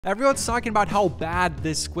Everyone's talking about how bad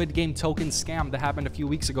this Squid Game token scam that happened a few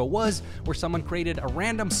weeks ago was, where someone created a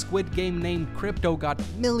random Squid Game named crypto, got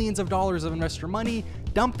millions of dollars of investor money,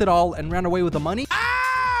 dumped it all, and ran away with the money.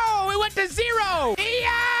 Oh, it went to zero!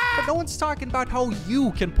 Yeah! But no one's talking about how you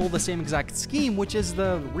can pull the same exact scheme, which is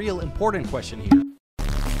the real important question here.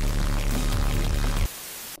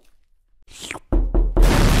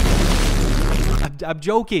 I'm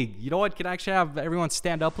joking. You know what? Can I actually have everyone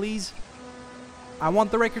stand up, please? I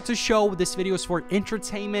want the record to show this video is for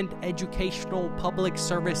entertainment, educational, public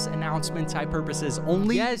service announcement type purposes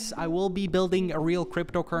only. Yes, I will be building a real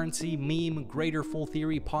cryptocurrency, meme, greater full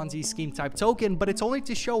theory, Ponzi scheme type token, but it's only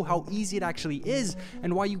to show how easy it actually is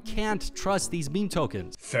and why you can't trust these meme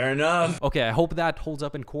tokens. Fair enough. Okay, I hope that holds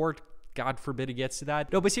up in court. God forbid it gets to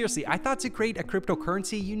that. No, but seriously, I thought to create a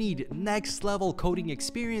cryptocurrency, you need next level coding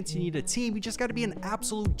experience, you need a team, you just gotta be an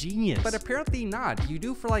absolute genius. But apparently not. You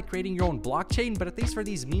do for like creating your own blockchain, but at least for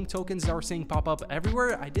these meme tokens that we're seeing pop up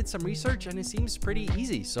everywhere, I did some research and it seems pretty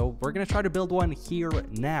easy. So we're gonna try to build one here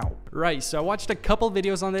now. Right, so I watched a couple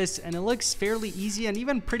videos on this and it looks fairly easy and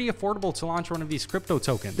even pretty affordable to launch one of these crypto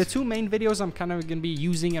tokens. The two main videos I'm kind of gonna be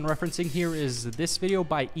using and referencing here is this video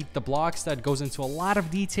by Eat the Blocks that goes into a lot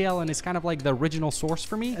of detail and is kind of like the original source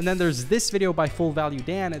for me. And then there's this video by Full Value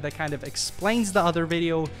Dan that kind of explains the other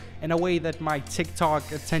video in a way that my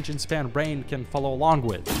TikTok attention span brain can follow along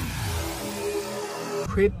with.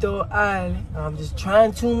 Crypto Island, I'm just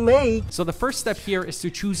trying to make. So the first step here is to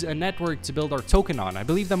choose a network to build our token on. I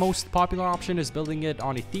believe the most popular option is building it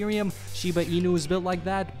on Ethereum. Shiba Inu is built like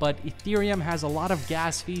that, but Ethereum has a lot of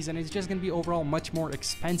gas fees and it's just going to be overall much more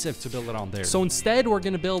expensive to build it on there. So instead, we're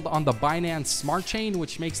going to build on the Binance Smart Chain,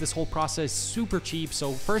 which makes this whole process super cheap.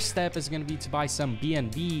 So first step is going to be to buy some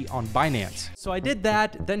BNB on Binance. So I did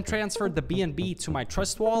that, then transferred the BNB to my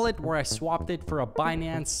Trust wallet where I swapped it for a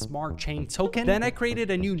Binance Smart Chain token. Then I created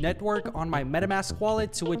a new network on my MetaMask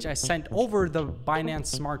wallet to which I sent over the Binance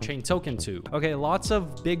Smart Chain token to. Okay, lots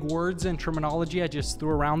of big words and terminology I just threw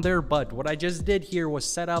around there, but what I just did here was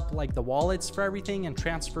set up like the wallets for everything and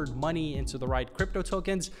transferred money into the right crypto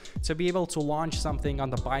tokens to be able to launch something on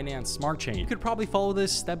the Binance Smart Chain. You could probably follow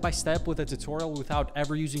this step by step with a tutorial without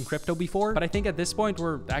ever using crypto before, but I think at this point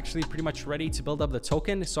we're actually pretty much ready to build up the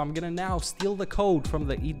token. So I'm gonna now steal the code from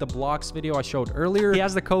the Eat the Blocks video I showed earlier. He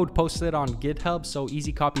has the code posted on GitHub, so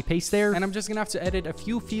easy copy paste there, and I'm just gonna have to edit a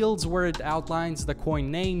few fields where it outlines the coin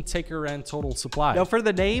name, ticker, and total supply. Now for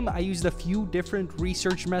the name, I used a few different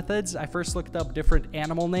research methods. I first looked up different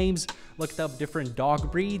animal names, looked up different dog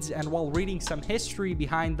breeds, and while reading some history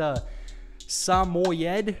behind the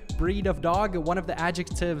Samoyed breed of dog, one of the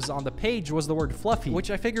adjectives on the page was the word fluffy,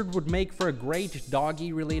 which I figured would make for a great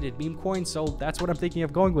doggy related meme coin, so that's what I'm thinking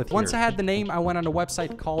of going with here. Once I had the name, I went on a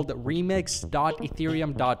website called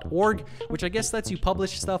remix.ethereum.org, which I guess lets you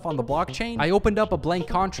publish stuff on the blockchain. I opened up a blank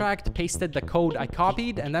contract, pasted the code I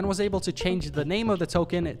copied, and then was able to change the name of the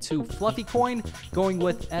token to Fluffy Coin, going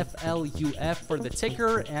with FLUF for the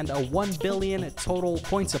ticker and a 1 billion total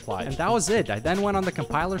coin supply. And that was it. I then went on the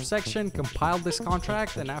compiler section, compiled this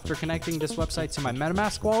contract, and after connecting this website to my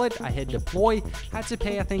MetaMask wallet, I hit deploy, had to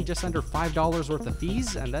pay I think just under $5 worth of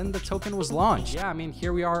fees, and then the token was launched. Yeah, I mean,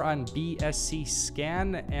 here we are on BSC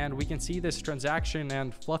scan and we can see this transaction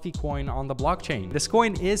and Fluffy Coin on the blockchain. This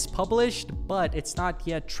coin is published, but it's not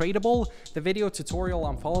yet tradable. The video tutorial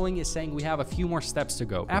I'm following is saying we have a few more steps to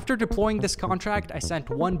go. After deploying this contract, I sent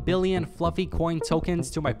 1 billion Fluffy Coin tokens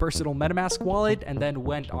to my personal MetaMask wallet and then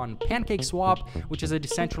went on PancakeSwap, which is a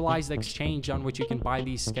decentralized exchange on which you can buy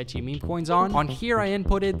these sketchy meme coins on. On here, I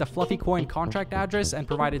inputted the Fluffy Coin contract address and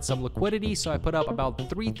provided some liquidity, so I put up about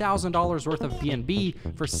 $3,000 worth of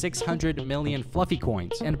BNB for 600 million Fluffy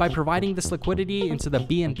Coins. And by providing this liquidity into the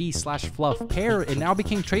BNB/Fluff pair, it now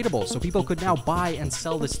became tradable, so people could now buy and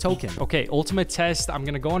sell this token. Okay, ultimate test. I'm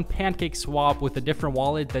gonna go on PancakeSwap with a different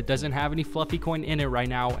wallet that doesn't have any Fluffy Coin in it right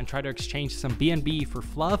now and try to exchange some BNB for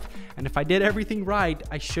Fluff, and if I did everything right,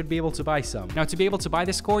 I should be able to buy some. Now, to be able to buy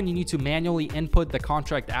this coin, you need to manually input the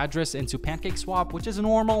contract address into PancakeSwap, which is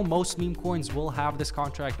normal. Most meme coins will have this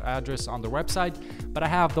contract address on the website, but I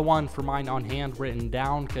have the one for mine on hand written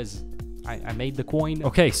down because I made the coin.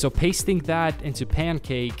 Okay, so pasting that into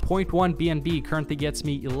Pancake, 0.1 BNB currently gets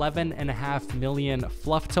me 11.5 million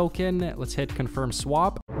Fluff token. Let's hit confirm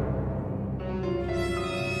swap.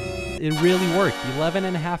 It really worked.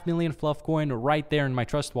 11.5 million Fluff coin right there in my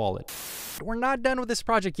Trust wallet. We're not done with this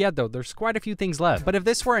project yet though. There's quite a few things left. But if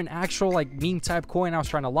this were an actual like meme type coin I was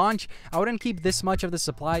trying to launch, I wouldn't keep this much of the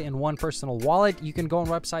supply in one personal wallet. You can go on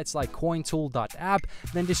websites like cointool.app,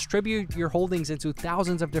 then distribute your holdings into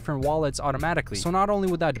thousands of different wallets automatically. So not only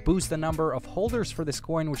would that boost the number of holders for this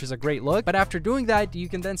coin, which is a great look, but after doing that, you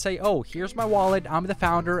can then say, oh, here's my wallet, I'm the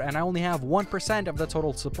founder, and I only have 1% of the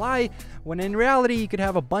total supply, when in reality, you could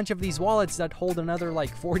have a bunch of these wallets that hold another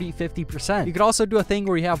like 40-50%. You could also do a thing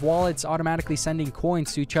where you have wallets automatically sending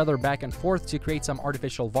coins to each other back and forth to create some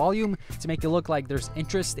artificial volume to make it look like there's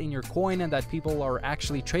interest in your coin and that people are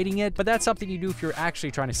actually trading it. But that's something you do if you're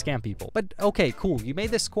actually trying to scam people. But okay, cool. You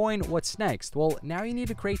made this coin. What's next? Well, now you need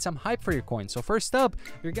to create some hype for your coin. So first up,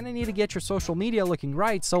 you're going to need to get your social media looking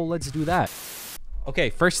right. So let's do that.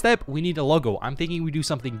 Okay, first step, we need a logo. I'm thinking we do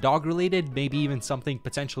something dog related, maybe even something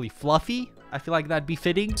potentially fluffy. I feel like that'd be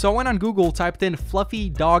fitting. So I went on Google, typed in fluffy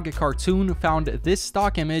dog cartoon, found this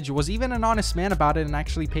stock image, was even an honest man about it and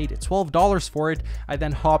actually paid $12 for it. I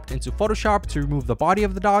then hopped into Photoshop to remove the body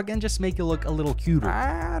of the dog and just make it look a little cuter.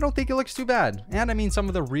 I don't think it looks too bad. And I mean, some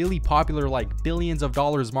of the really popular like billions of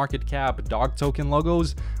dollars market cap dog token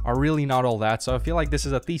logos are really not all that. So I feel like this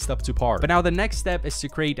is at least up to par. But now the next step is to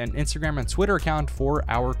create an Instagram and Twitter account for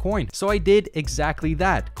our coin. So I did exactly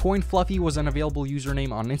that. Coin Fluffy was an available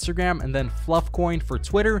username on Instagram, and then Fluffcoin for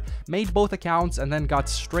Twitter, made both accounts, and then got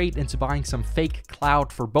straight into buying some fake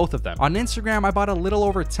clout for both of them. On Instagram, I bought a little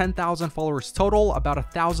over 10,000 followers total, about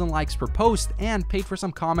 1,000 likes per post, and paid for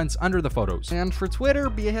some comments under the photos. And for Twitter,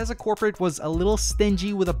 Biaheza Corporate was a little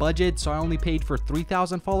stingy with a budget, so I only paid for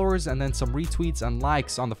 3,000 followers and then some retweets and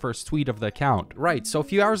likes on the first tweet of the account. Right, so a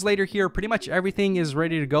few hours later here, pretty much everything is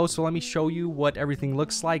ready to go, so let me show you what everything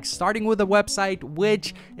looks like, starting with a website,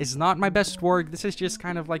 which is not my best work. This is just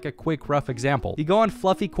kind of like a quick rough example. You go on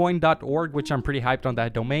fluffycoin.org, which I'm pretty hyped on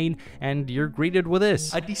that domain, and you're greeted with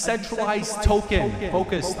this: a decentralized token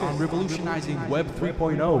focused on revolutionizing Web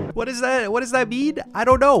 3.0. What is that? What does that mean? I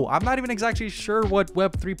don't know. I'm not even exactly sure what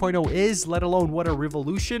Web 3.0 is, let alone what a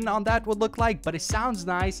revolution on that would look like, but it sounds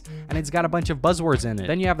nice and it's got a bunch of buzzwords in it.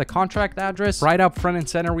 Then you have the contract address. Right up front and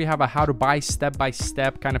center, we have a how to buy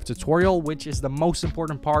step-by-step kind of tutorial, which is the most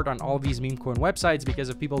important part on all of these meme coin websites, because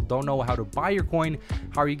if people don't know how to buy your coin,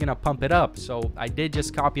 how are you gonna pump it up? So I did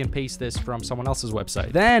just copy and paste this from someone else's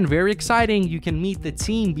website. Then, very exciting, you can meet the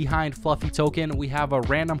team behind Fluffy Token. We have a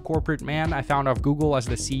random corporate man I found off Google as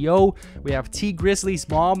the CEO. We have T Grizzly's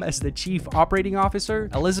mom as the chief operating officer,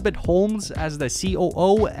 Elizabeth Holmes as the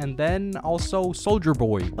COO, and then also Soldier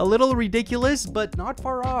Boy. A little ridiculous, but not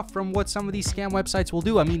far off from what some of these scam websites will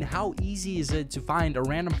do. I mean, how easy is it to find a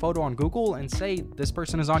random photo on Google and say this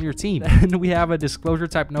person is on your team? And we have a disclosure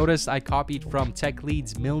type notice I copied from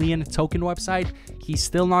TechLead's Million Token website. He's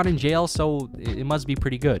still not in jail, so it must be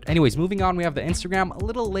pretty good. Anyways, moving on, we have the Instagram. A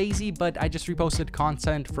little lazy, but I just reposted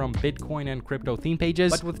content from Bitcoin and crypto theme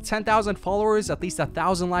pages. But with 10,000 followers, at least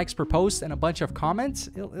 1,000 likes per post, and a bunch of comments,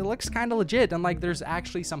 it looks kind of legit, and like there's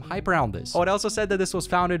actually some hype around this. Oh, it also said that this was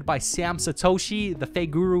founded by Sam Satoshi, the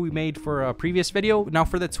fake guru we made for a previous video. Now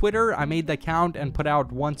for the Twitter, I made the account and put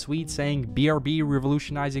out one tweet saying BRB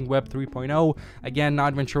revolutionizing Web 3.0. Again,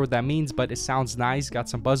 not even sure what that means, but it sounds nice. Got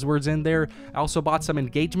some buzzwords in there. I also bought some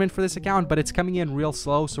engagement for this account, but it's coming in real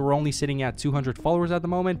slow, so we're only sitting at 200 followers at the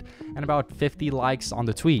moment and about 50 likes on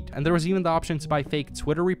the tweet. And there was even the option to buy fake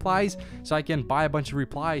Twitter replies, so I can buy a bunch of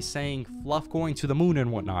replies saying fluff going to the moon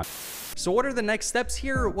and whatnot. So what are the next steps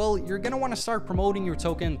here? Well, you're going to want to start promoting your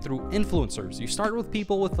token through influencers. You start with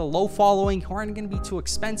people with a low following who aren't going to be too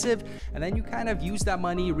expensive, and then you kind of use that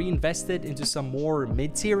money, reinvest it into some more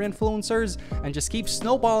mid-tier influencers, and just keep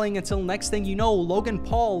snowballing until next thing you know, Logan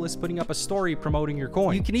Paul is putting up a story promoting your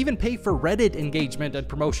coin. You can even pay for Reddit engagement and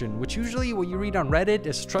promotion, which usually what you read on Reddit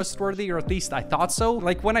is trustworthy, or at least I thought so.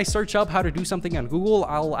 Like when I search up how to do something on Google,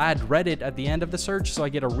 I'll add Reddit at the end of the search so I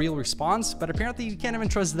get a real response, but apparently you can't even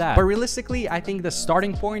trust that. But realistically, I think the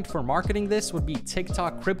starting point for marketing this would be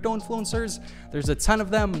TikTok crypto influencers. There's a ton of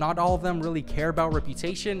them. Not all of them really care about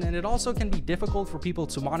reputation, and it also can be difficult for people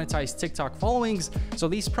to monetize TikTok followings, so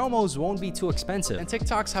these promos won't be too expensive. And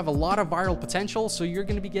TikToks have a lot of viral potential, so you're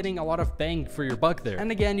going to be getting a lot of bang for your buck there.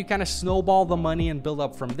 And again, you kind of snowball the money and build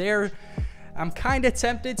up from there. I'm kind of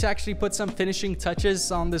tempted to actually put some finishing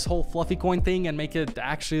touches on this whole fluffy coin thing and make it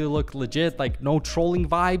actually look legit, like no trolling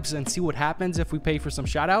vibes, and see what happens if we pay for some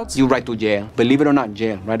shoutouts. You right to jail. Believe it or not,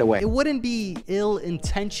 jail right away. It wouldn't be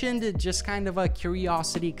ill-intentioned, just kind of a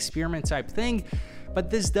curiosity experiment type thing. But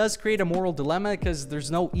this does create a moral dilemma because there's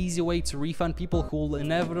no easy way to refund people who will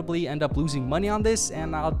inevitably end up losing money on this,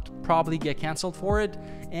 and I'll probably get canceled for it,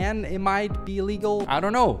 and it might be illegal. I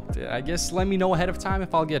don't know. I guess let me know ahead of time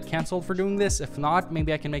if I'll get canceled for doing this. If not,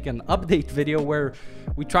 maybe I can make an update video where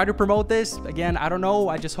we try to promote this. Again, I don't know.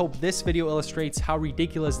 I just hope this video illustrates how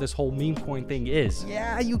ridiculous this whole meme coin thing is.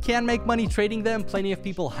 Yeah, you can make money trading them. Plenty of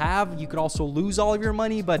people have. You could also lose all of your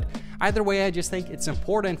money, but either way, I just think it's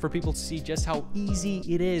important for people to see just how easy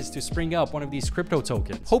it is to spring up one of these crypto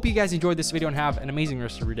tokens. Hope you guys enjoyed this video and have an amazing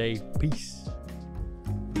rest of your day. Peace.